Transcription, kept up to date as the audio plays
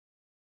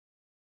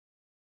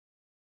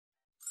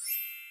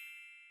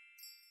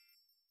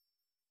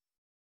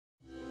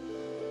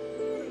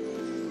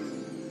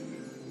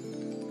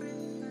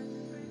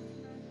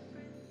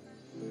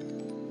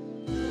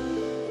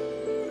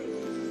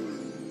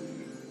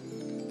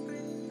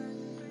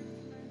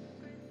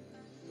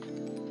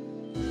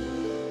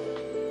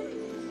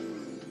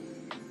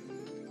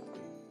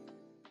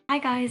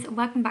guys,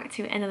 welcome back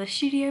to another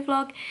studio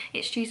vlog.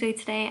 It's Tuesday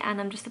today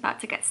and I'm just about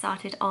to get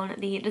started on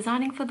the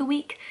designing for the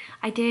week.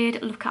 I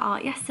did look at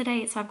art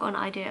yesterday, so I've got an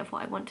idea of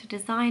what I want to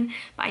design,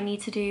 but I need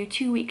to do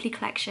 2 weekly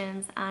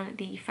collections and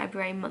the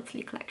February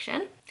monthly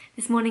collection.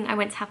 This morning I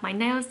went to have my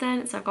nails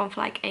done, so I've gone for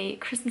like a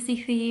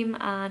Christmassy theme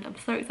and I'm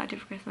so excited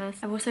for Christmas.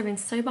 I've also been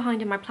so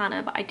behind in my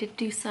planner, but I did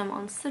do some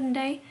on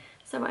Sunday.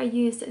 So I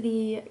used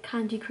the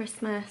Candy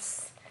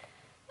Christmas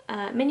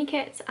mini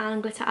kit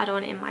and glitter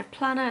add-on in my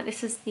planner.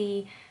 This is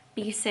the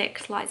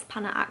B6 Lights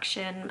Planner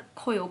Action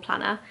coil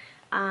planner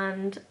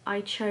and I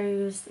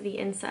chose the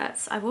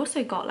inserts. I've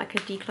also got like a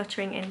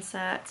decluttering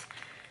insert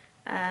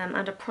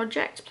and a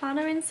project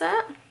planner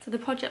insert. So the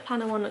project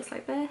planner one looks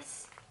like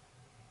this,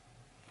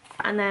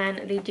 and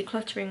then the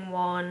decluttering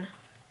one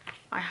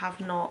I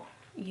have not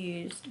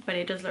used, but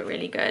it does look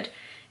really good.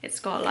 It's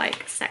got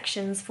like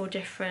sections for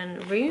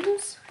different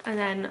rooms and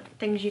then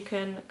things you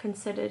can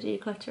consider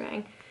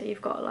decluttering.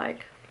 You've got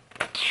like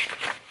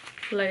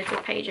loads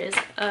of pages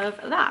of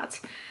that.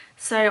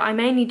 So I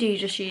mainly do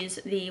just use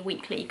the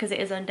weekly because it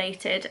is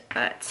undated,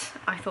 but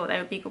I thought they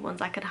would be good ones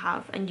I could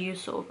have and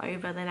use sort of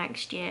over the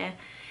next year,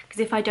 because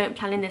if I don't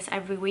plan in this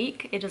every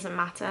week it doesn't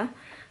matter.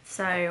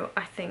 So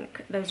I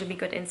think those would be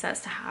good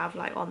inserts to have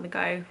like on the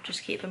go,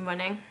 just keep them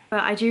running.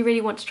 But I do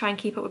really want to try and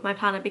keep up with my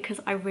planner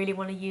because I really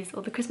want to use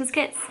all the Christmas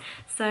kits.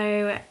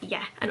 So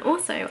yeah, and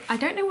also I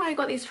don't know where I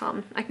got these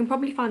from. I can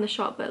probably find the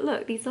shop, but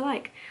look, these are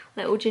like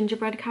little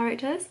gingerbread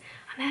characters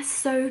and they're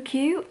so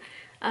cute.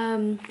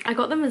 I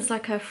got them as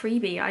like a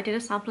freebie. I did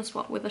a sampler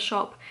swap with a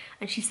shop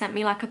and she sent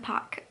me like a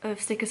pack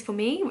of stickers for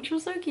me, which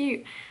was so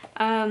cute.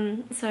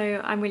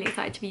 So I'm really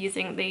excited to be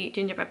using the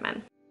gingerbread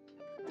men.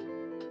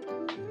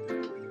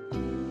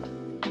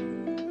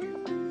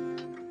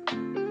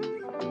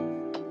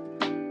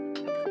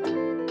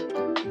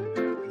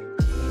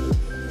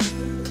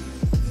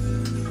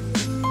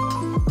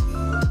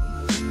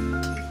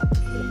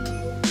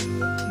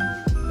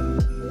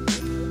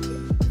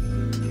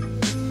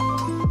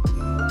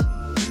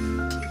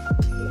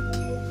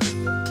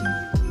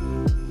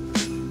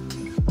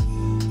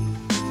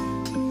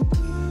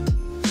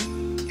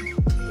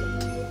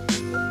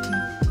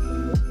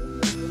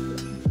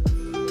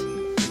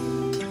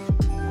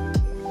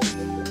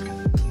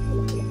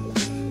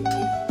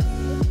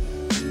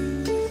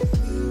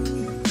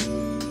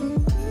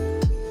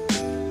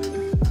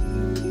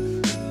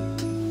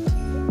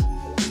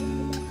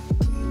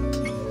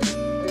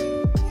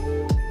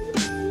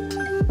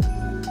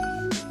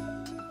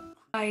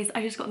 Guys,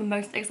 I just got the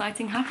most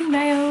exciting happy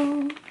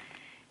mail.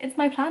 It's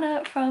my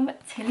planner from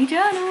Tilly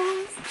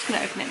Journals. I'm just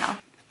gonna open it now.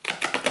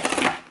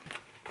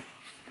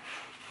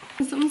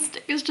 Some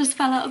stickers just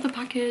fell out of the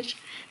package.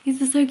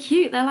 These are so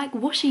cute. They're like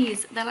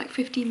washies. They're like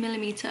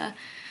 15mm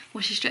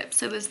washi strips.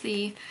 So there's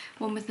the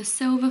one with the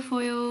silver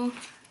foil,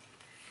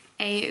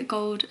 a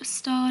gold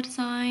star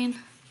design,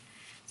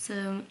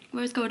 some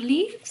rose gold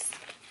leaves,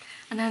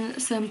 and then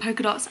some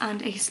polka dots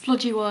and a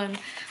splodgy one.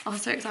 Oh,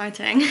 so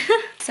exciting.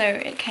 So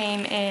it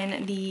came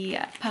in the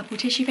purple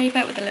tissue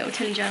paper with a little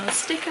Tilly Journals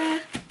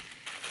sticker.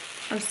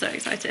 I'm so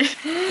excited.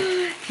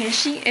 Here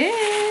she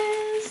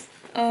is.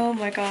 Oh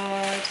my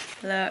god.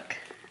 Look,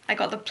 I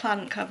got the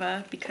plant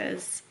cover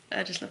because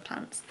I just love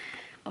plants.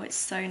 Oh, it's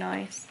so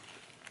nice.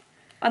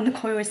 And the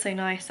coil is so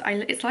nice.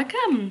 It's like,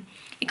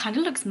 it kind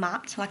of looks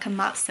matte, like a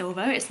matte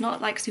silver. It's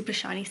not like super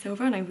shiny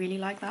silver and I really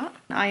like that.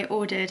 I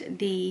ordered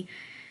the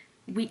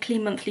weekly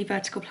monthly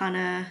vertical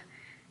planner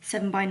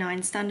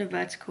 7x9 standard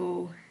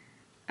vertical,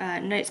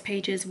 notes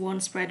pages 1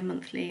 spread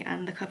monthly,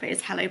 and the cover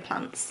is Hello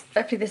Plants.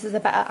 Hopefully this is a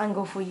better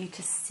angle for you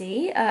to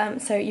see.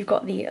 So you've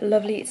got the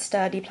lovely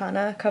sturdy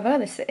planner cover.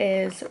 This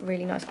is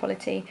really nice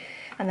quality,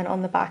 and then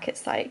on the back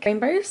it's like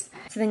rainbows.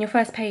 So then your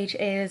first page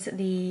is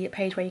the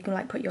page where you can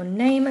like put your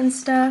name and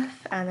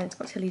stuff, and then it's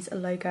got Tilly's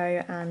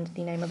logo and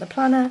the name of the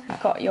planner.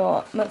 You've got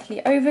your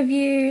monthly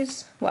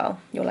overviews, well,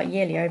 your like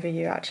yearly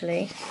overview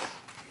actually,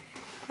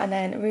 and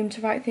then room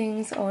to write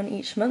things on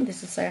each month.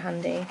 This is so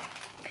handy.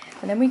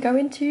 And then we go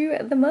into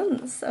the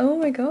months. Oh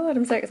my god,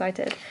 I'm so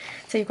excited.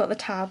 So you've got the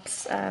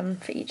tabs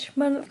for each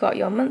month. You've got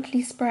your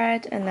monthly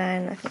spread, and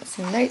then I think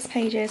some notes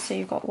pages. So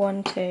you've got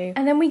 1, 2.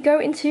 And then we go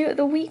into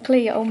the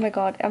weekly. Oh my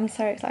god, I'm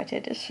so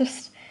excited. It's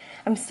just,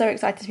 I'm so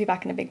excited to be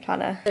back in a big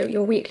planner. So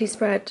your weekly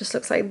spread just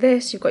looks like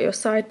this. You've got your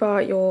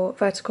sidebar, your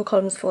vertical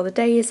columns for the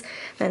days,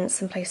 then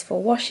some place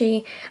for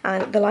washi.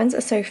 And the lines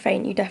are so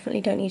faint, you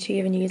definitely don't need to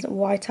even use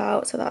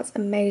whiteout. So that's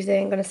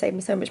amazing. Going to save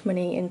me so much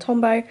money in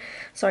Tombow.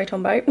 Sorry,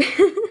 Tombow.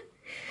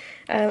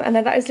 And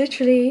then that is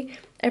literally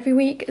every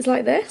week is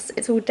like this.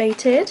 It's all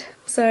dated,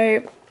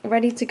 so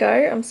ready to go.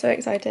 I'm so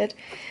excited.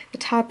 The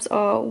tabs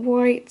are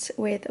white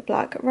with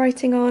black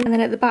writing on, and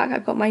then at the back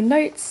I've got my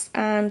notes,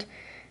 and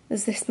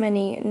there's this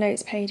many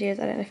notes pages.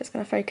 I don't know if it's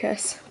going to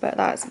focus, but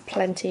that's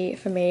plenty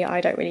for me. I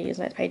don't really use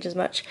notes pages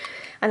much.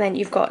 And then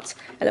you've got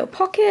a little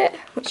pocket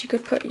which you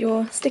could put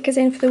your stickers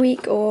in for the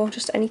week or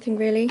just anything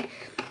really.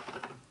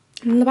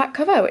 And the back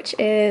cover, which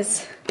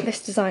is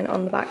this design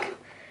on the back.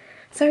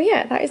 So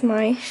yeah, that is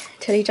my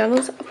Tilly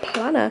Journals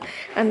planner,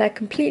 and they're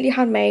completely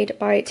handmade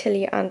by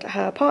Tilly and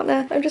her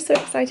partner. I'm just so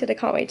excited, I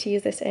can't wait to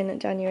use this in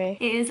January.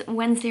 It is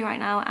Wednesday right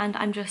now and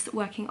I'm just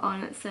working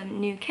on some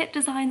new kit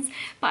designs,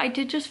 but I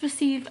did just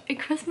receive a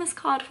Christmas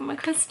card from a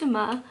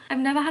customer. I've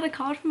never had a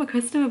card from a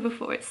customer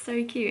before, it's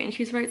so cute, and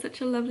she's wrote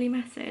such a lovely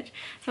message.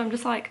 So I'm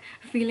just like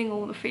feeling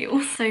all the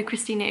feels. So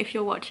Christina, if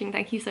you're watching,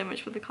 thank you so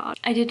much for the card.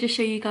 I did just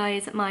show you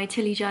guys my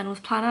Tilly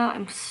Journals planner.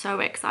 I'm so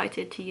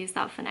excited to use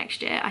that for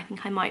next year. I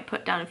think I might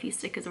put down a few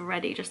stickers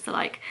already just to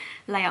like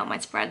lay out my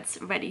spreads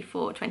ready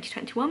for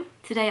 2021.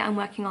 Today I'm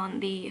working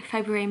on the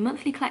February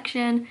monthly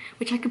collection,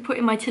 which I could put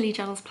in my Tilly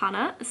Journals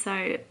planner,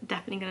 so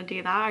definitely going to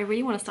do that. I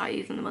really want to start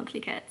using the monthly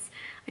kits.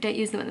 I don't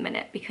use them at the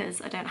minute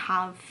because I don't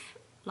have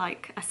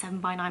like a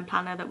 7x9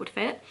 planner that would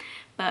fit,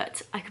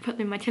 but I could put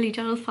them in my Tilly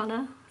Journals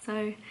planner.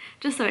 So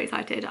just so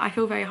excited. I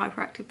feel very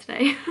hyperactive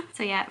today.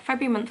 So yeah,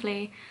 February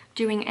monthly,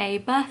 doing a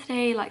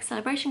birthday like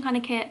celebration kind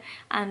of kit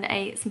and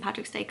a St.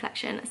 Patrick's Day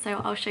collection.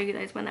 So I'll show you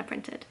those when they're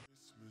printed.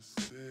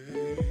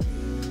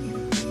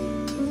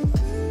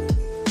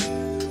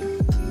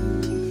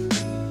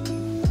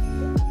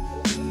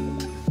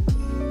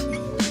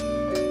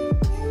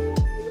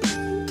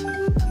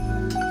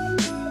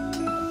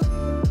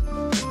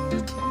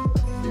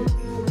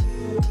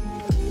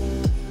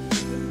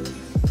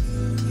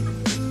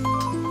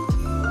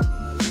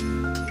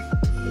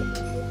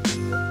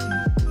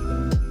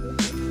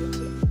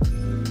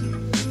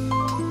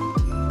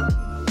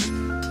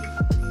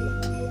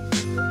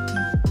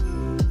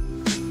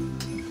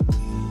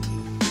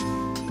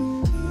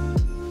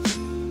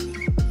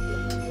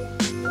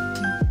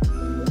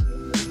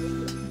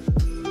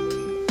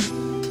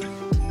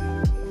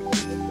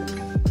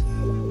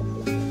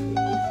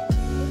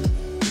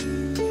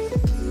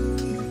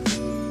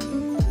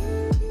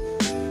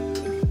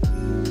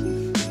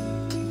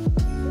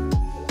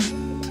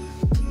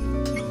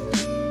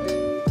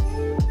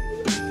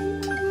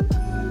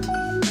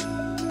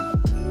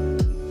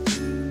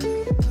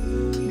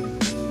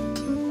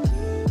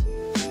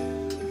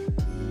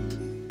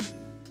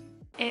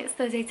 It's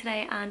Thursday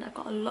today and I've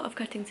got a lot of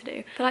cutting to do.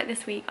 I feel like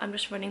this week I'm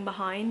just running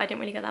behind. I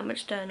didn't really get that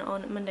much done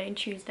on Monday and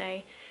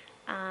Tuesday,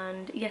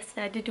 and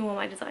yesterday I did do all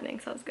my designing,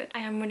 so that was good. I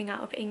am running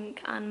out of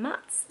ink and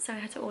mats, so I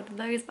had to order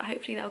those, but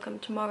hopefully they'll come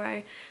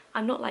tomorrow.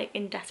 I'm not like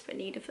in desperate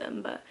need of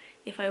them, but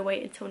if I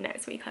wait until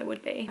next week I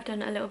would be. I've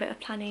done a little bit of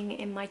planning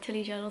in my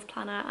Tilly Journals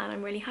planner and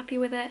I'm really happy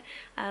with it.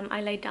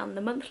 I laid down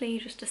the monthly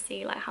just to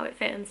see like how it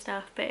fit and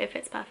stuff, but it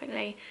fits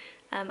perfectly.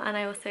 And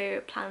I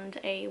also planned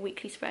a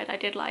weekly spread. I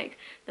did like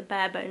the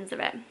bare bones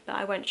of it, but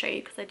I won't show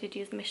you because I did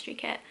use the mystery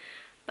kit.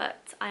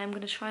 But I am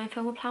going to try and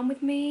film a plan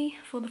with me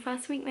for the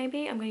first week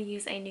maybe. I'm going to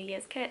use a New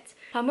Year's kit.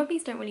 Plan with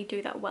me's don't really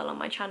do that well on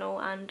my channel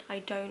and I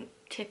don't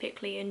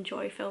typically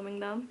enjoy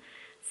filming them.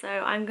 So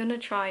I'm going to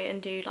try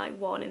and do like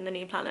one in the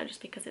new planner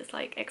just because it's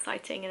like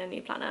exciting in a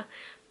new planner.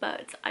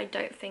 But I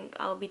don't think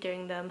I'll be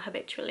doing them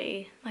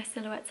habitually. My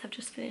silhouettes have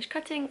just finished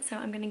cutting, so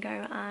I'm going to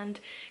go and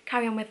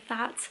carry on with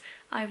that.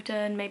 I've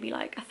done maybe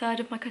like a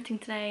third of my cutting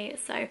today,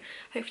 so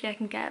hopefully I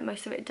can get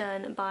most of it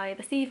done by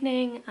this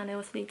evening, and I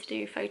also need to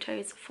do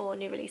photos for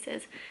new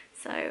releases.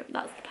 So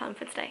that's the plan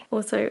for today.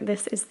 Also,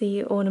 this is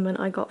the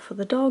ornament I got for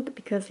the dog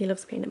because he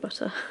loves peanut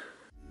butter.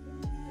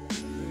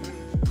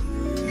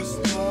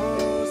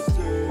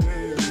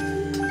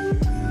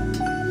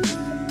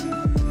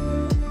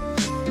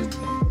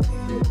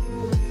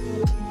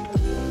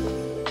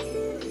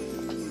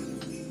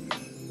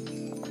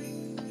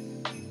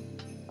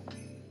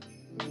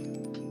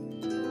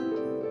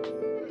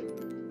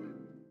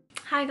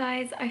 Hi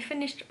guys, I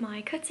finished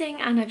my cutting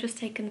and I've just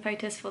taken the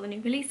photos for the new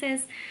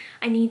releases.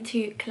 I need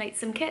to collate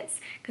some kits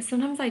because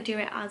sometimes I do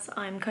it as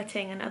I'm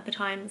cutting and other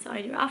times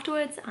I do it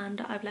afterwards, and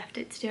I've left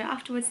it to do it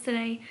afterwards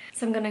today.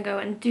 So I'm going to go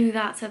and do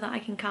that so that I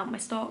can count my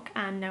stock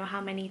and know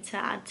how many to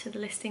add to the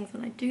listings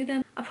when I do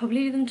them. I'll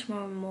probably do them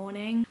tomorrow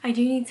morning. I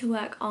do need to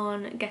work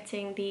on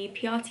getting the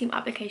PR team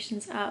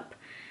applications up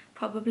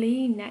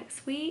probably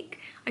next week.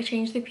 I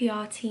change the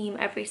PR team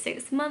every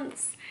 6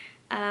 months.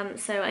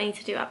 So I need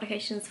to do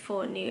applications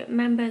for new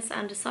members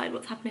and decide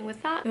what's happening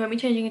with that. It won't be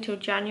changing until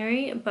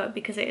January, but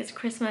because it is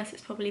Christmas,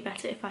 it's probably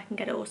better if I can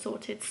get it all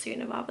sorted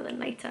sooner rather than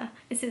later.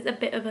 This is a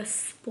bit of a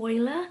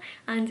spoiler,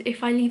 and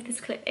if I leave this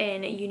clip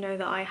in, you know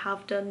that I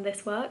have done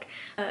this work.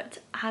 But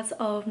as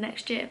of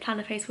next year,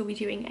 Plannerface will be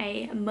doing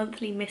a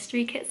monthly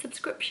mystery kit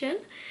subscription.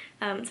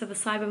 So the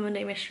Cyber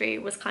Monday mystery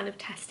was kind of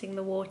testing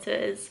the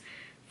waters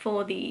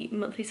for the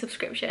monthly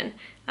subscription,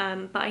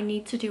 but I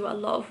need to do a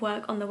lot of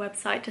work on the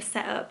website to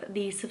set up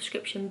the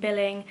subscription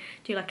billing,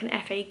 do like an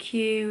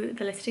FAQ,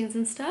 the listings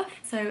and stuff.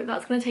 So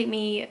that's going to take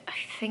me, I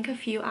think, a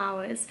few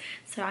hours.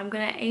 So I'm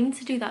going to aim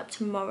to do that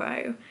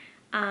tomorrow,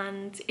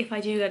 and if I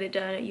do get it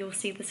done, you'll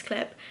see this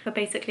clip. But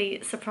basically,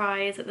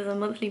 surprise, there's a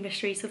monthly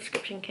mystery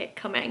subscription kit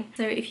coming.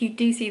 So if you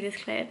do see this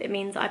clip, it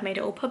means I've made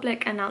it all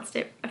public, announced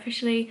it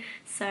officially.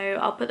 So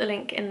I'll put the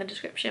link in the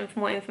description for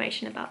more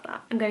information about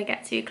that. I'm going to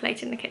get to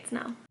collating the kits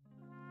now.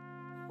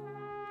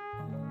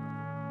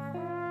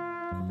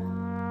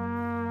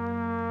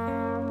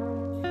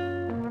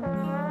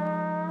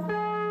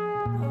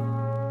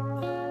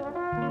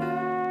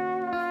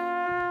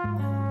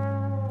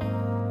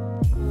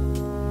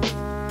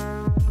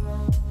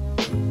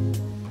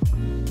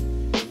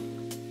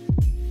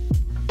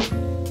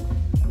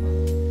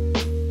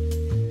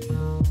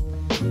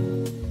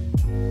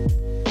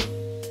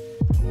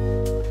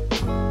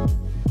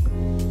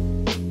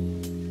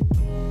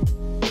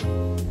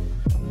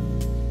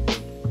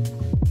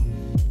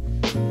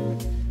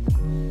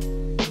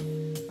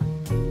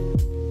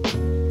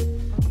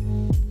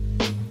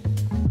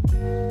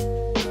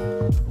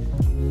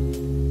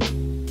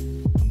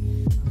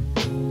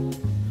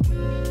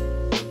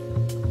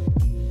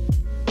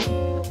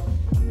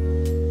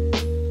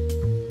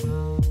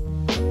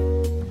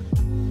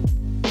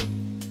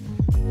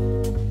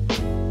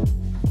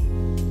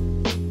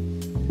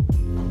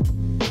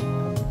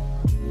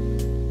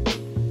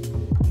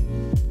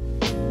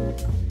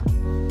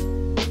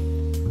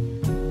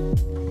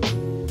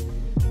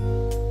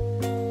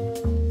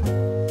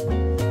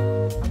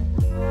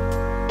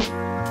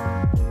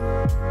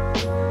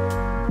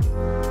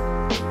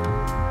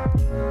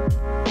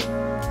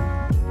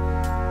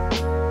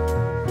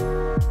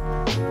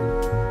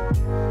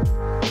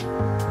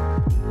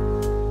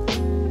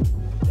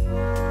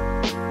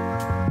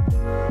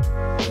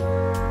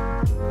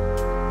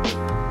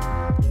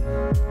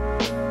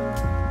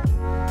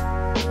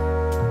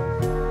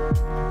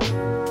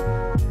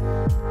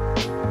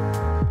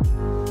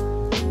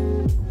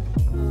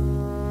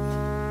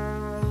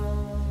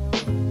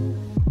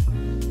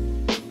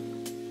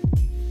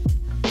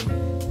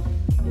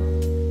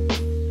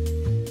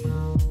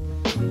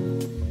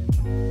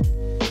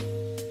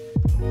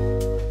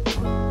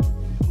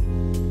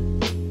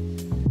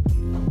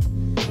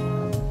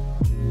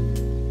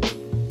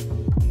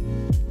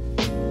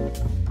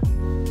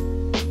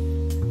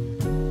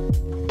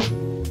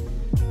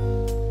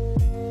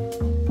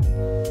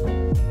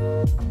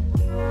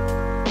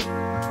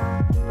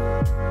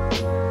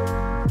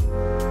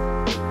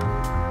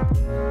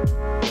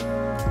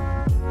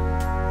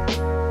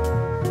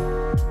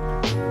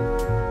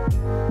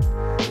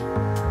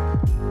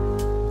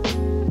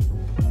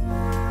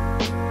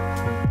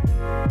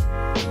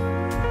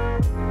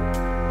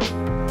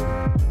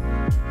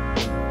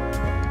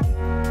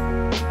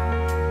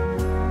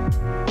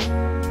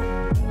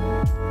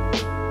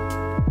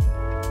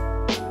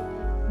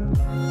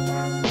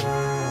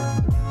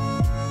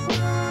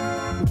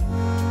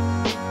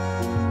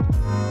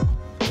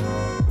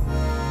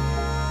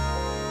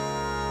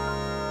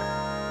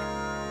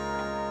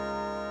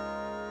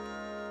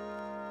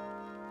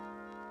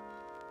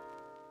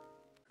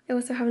 I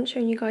also haven't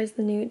shown you guys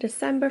the new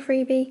December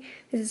freebie.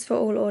 This is for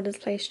all orders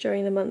placed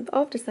during the month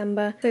of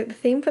December. So the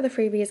theme for the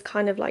freebie is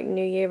kind of like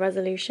New Year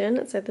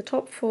resolution. So the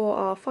top 4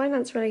 are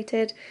finance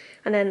related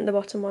and then the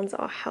bottom ones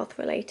are health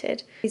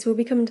related. These will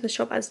be coming to the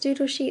shop as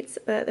doodle sheets,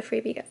 but the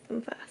freebie gets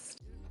them first.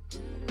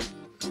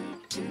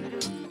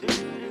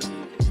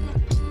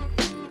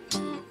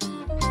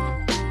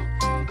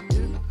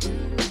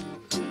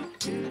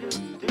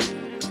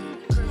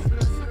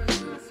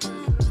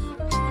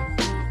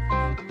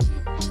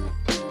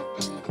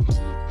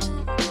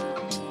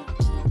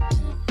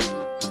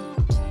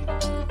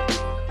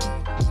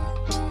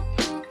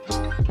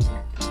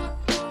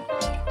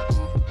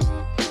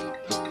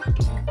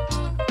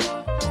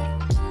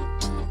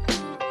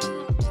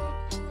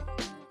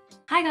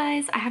 Hi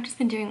guys, I have just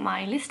been doing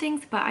my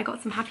listings, but I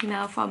got some happy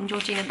mail from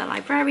Georgina the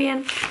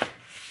librarian.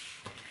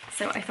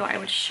 So I thought I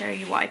would show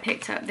you what I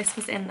picked up. This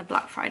was in the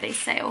Black Friday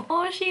sale.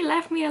 Oh, she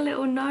left me a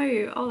little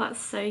note. Oh, that's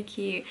so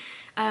cute.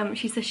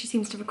 She says she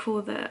seems to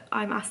recall that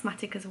I'm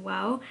asthmatic as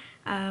well.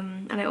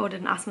 And I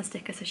ordered an asthma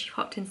sticker, so she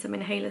popped in some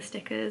inhaler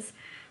stickers.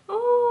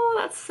 Oh,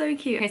 that's so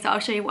cute. Okay, so I'll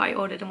show you what I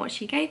ordered and what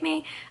she gave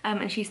me.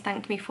 And she's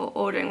thanked me for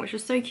ordering, which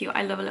was so cute.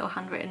 I love a little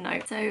handwritten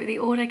note. So the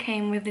order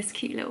came with this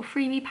cute little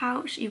freebie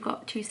pouch. You've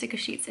got 2 sticker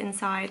sheets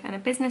inside and a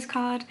business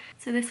card.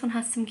 So this one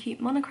has some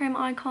cute monochrome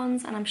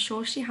icons, and I'm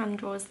sure she hand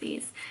draws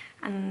these.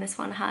 And then this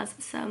one has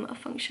some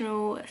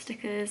functional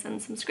stickers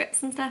and some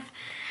scripts and stuff.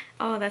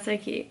 Oh, they're so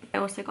cute. I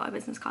also got a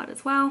business card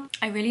as well.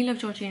 I really love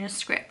Georgina's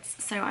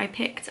scripts, so I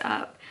picked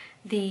up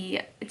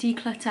the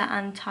declutter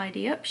and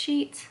tidy up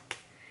sheet,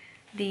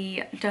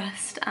 the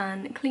dust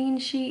and clean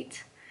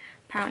sheet.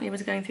 Apparently I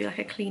was going through like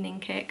a cleaning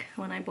kick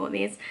when I bought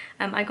these.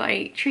 I got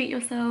a treat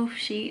yourself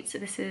sheet, so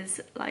this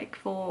is like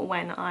for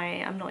when I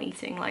am not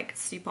eating like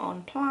super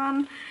on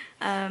plan.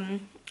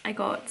 I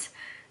got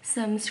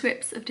some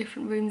scripts of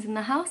different rooms in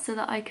the house so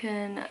that I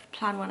can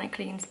plan when I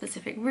clean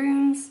specific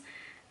rooms.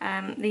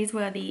 These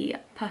were the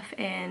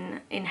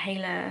puff-in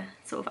inhaler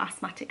sort of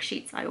asthmatic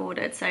sheets I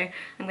ordered, so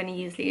I'm going to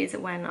use these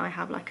when I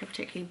have like a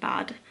particularly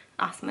bad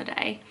asthma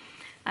day.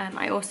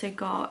 I also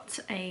got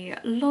a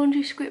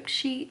laundry script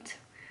sheet,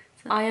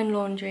 so iron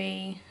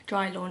laundry,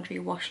 dry laundry,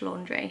 wash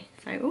laundry,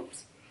 so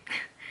oops.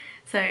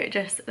 So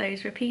just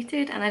those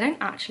repeated, and I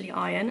don't actually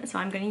iron, so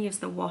I'm going to use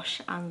the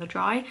wash and the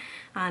dry,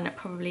 and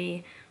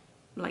probably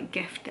like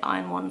gift the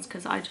iron ones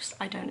because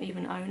I don't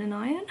even own an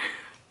iron.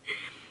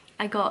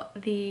 I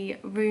got the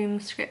room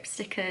script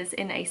stickers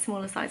in a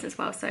smaller size as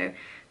well, so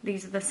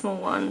these are the small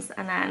ones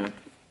and then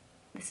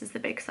this is the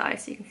big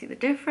size, so you can see the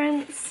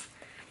difference.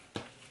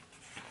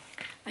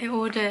 I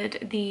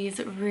ordered these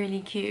really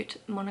cute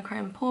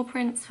monochrome paw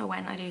prints for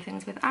when I do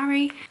things with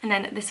Ari, and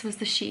then this was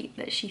the sheet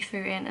that she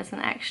threw in as an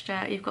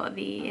extra. You've got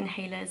the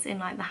inhalers in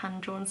like the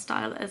hand-drawn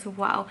style as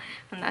well,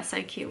 and they're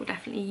so cute. We'll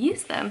definitely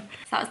use them.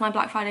 So that was my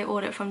Black Friday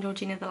order from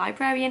Georgina the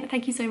librarian.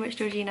 Thank you so much,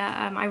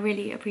 Georgina. I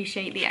really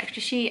appreciate the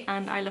extra sheet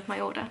and I love my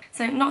order.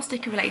 So not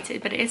sticker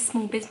related, but it is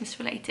small business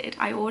related.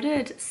 I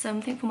ordered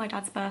something for my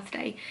dad's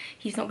birthday.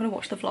 He's not going to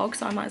watch the vlog,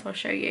 so I might as well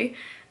show you.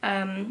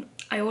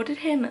 I ordered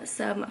him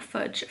some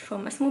fudge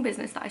from a small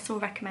business that I saw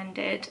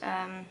recommended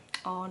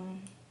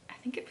on, I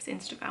think it was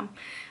Instagram.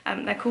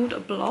 They're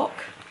called Block.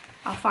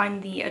 I'll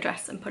find the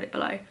address and put it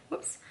below.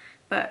 Whoops.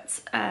 But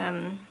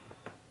I'm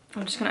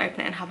just going to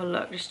open it and have a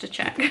look just to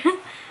check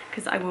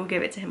because I will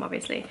give it to him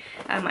obviously.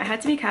 I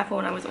had to be careful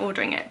when I was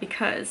ordering it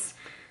because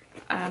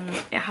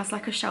it has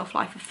like a shelf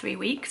life of 3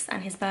 weeks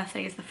and his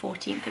birthday is the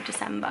 14th of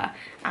December,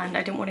 and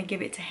I didn't want to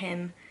give it to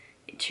him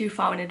too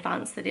far in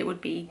advance that it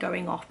would be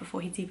going off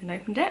before he's even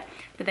opened it.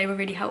 But they were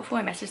really helpful.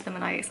 I messaged them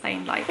and I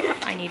explained like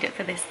I need it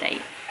for this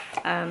date,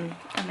 and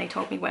they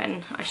told me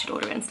when I should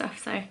order it and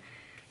stuff. So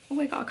oh,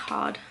 I got a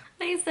card.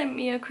 They sent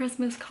me a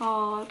Christmas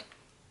card.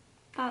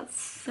 That's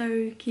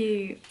so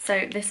cute.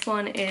 So this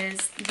one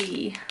is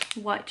the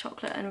white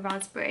chocolate and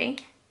raspberry.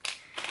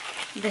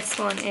 This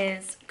one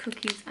is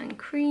cookies and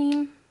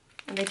cream,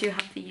 and they do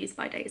have the use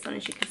by dates on,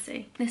 as you can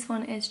see. This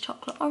one is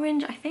chocolate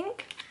orange, I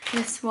think.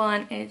 This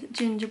one is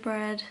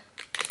gingerbread.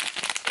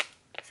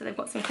 So they've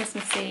got some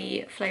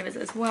Christmassy flavours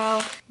as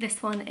well.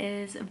 This one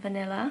is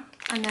vanilla.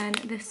 And then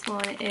this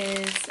one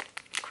is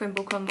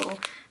Crimble Crumble.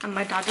 And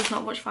my dad does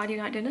not watch Friday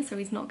Night Dinner, so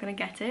he's not going to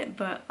get it,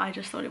 but I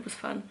just thought it was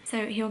fun.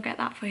 So he'll get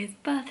that for his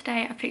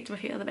birthday. I picked up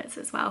a few other bits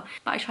as well.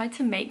 But I tried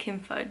to make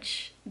him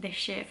fudge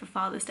this year for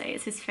Father's Day.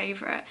 It's his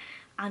favourite.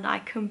 And I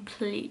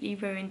completely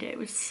ruined it. It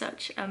was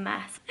such a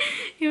mess.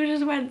 It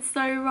just went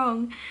so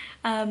wrong.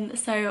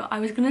 So I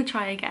was gonna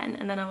try again,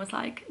 and then I was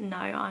like, no,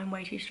 I'm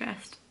way too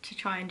stressed to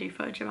try and do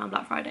fudge around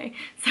Black Friday.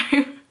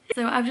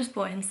 So I've just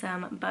bought him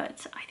some,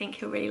 but I think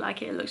he'll really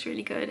like it. It looks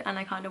really good, and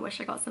I kind of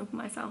wish I got some for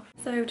myself.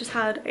 So I've just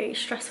had a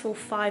stressful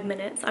 5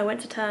 minutes. I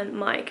went to turn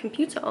my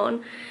computer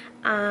on,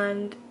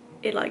 and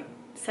it like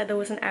said there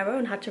was an error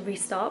and had to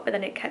restart, but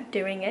then it kept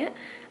doing it.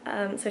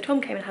 So Tom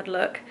came and had a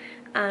look,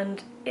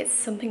 and it's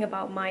something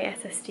about my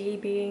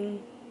SSD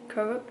being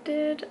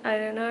corrupted, I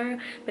don't know,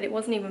 but it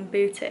wasn't even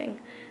booting.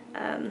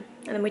 And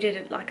then we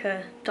did like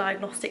a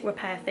diagnostic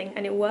repair thing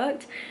and it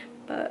worked,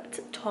 but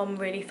Tom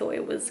really thought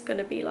it was going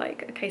to be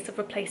like a case of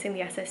replacing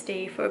the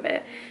SSD for a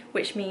bit,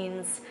 which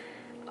means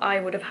I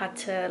would have had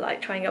to like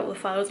try and get all the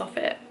files off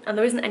it, and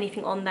there isn't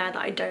anything on there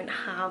that I don't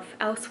have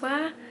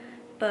elsewhere,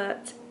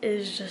 but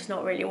it's just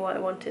not really what I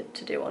wanted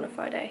to do on a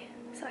Friday.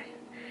 So,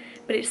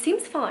 but it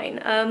seems fine.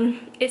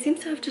 It seems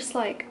to have just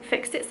like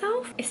fixed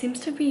itself. It seems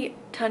to be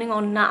turning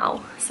on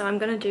now, so I'm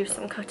gonna do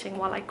some cutting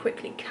while I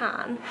quickly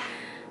can,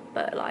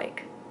 but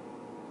like,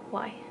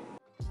 why?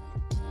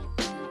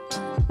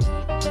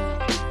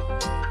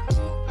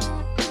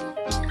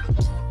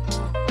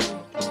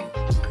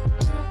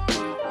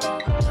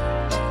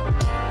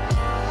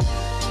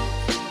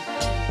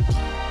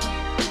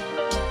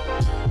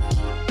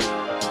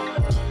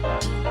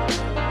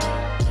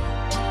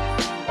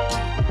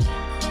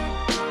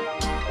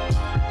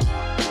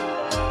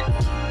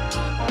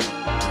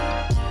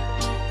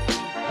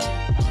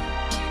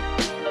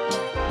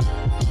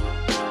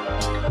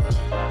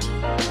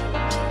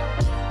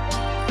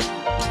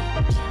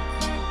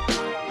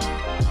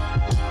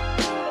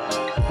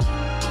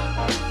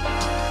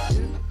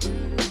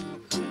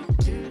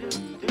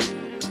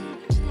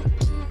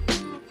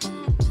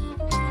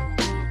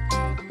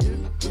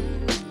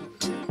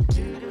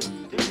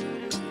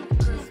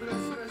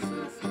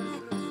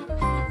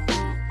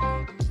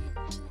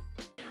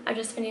 I've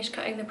just finished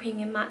cutting the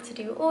premium mat to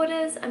do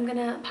orders. I'm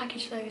gonna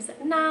package those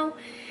now.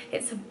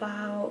 It's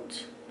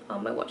about, oh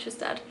my watch is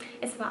dead.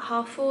 It's about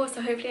 4:30,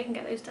 so hopefully I can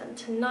get those done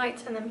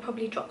tonight and then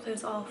probably drop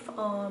those off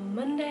on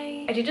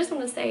Monday. I do just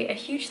want to say a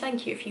huge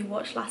thank you if you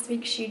watched last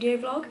week's studio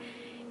vlog.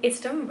 It's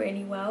done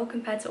really well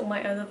compared to all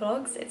my other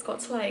vlogs. It's got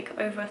to like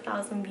over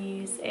 1,000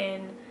 views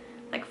in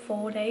like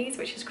 4 days,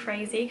 which is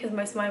crazy because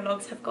most of my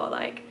vlogs have got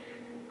like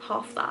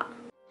half that.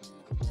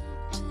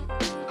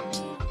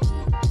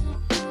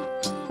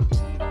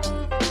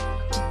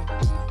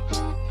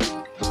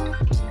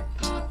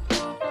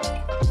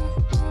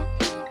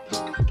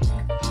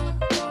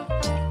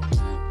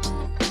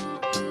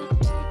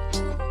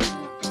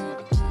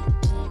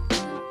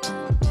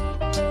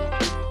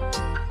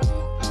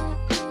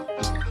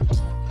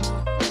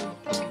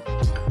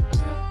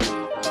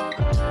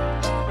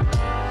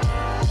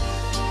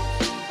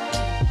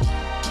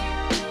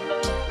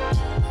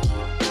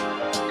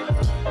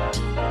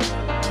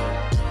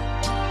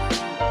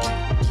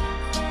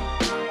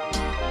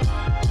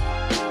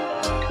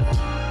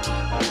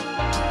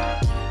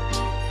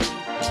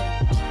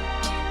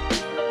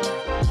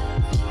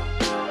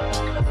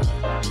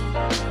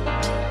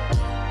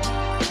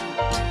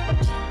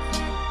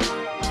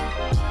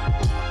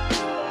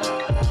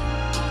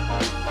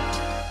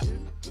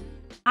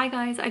 Hi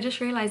guys, I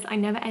just realised I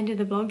never ended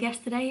the vlog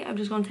yesterday. I've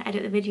just gone to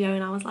edit the video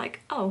and I was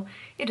like, oh,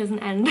 it doesn't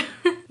end.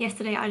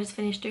 Yesterday I just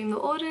finished doing the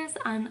orders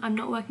and I'm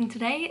not working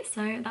today,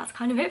 so that's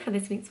kind of it for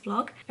this week's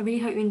vlog. I really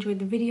hope you enjoyed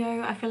the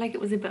video. I feel like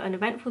it was a bit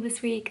uneventful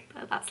this week,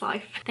 but that's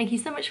life. Thank you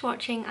so much for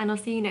watching and I'll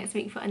see you next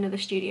week for another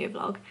studio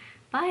vlog.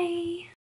 Bye!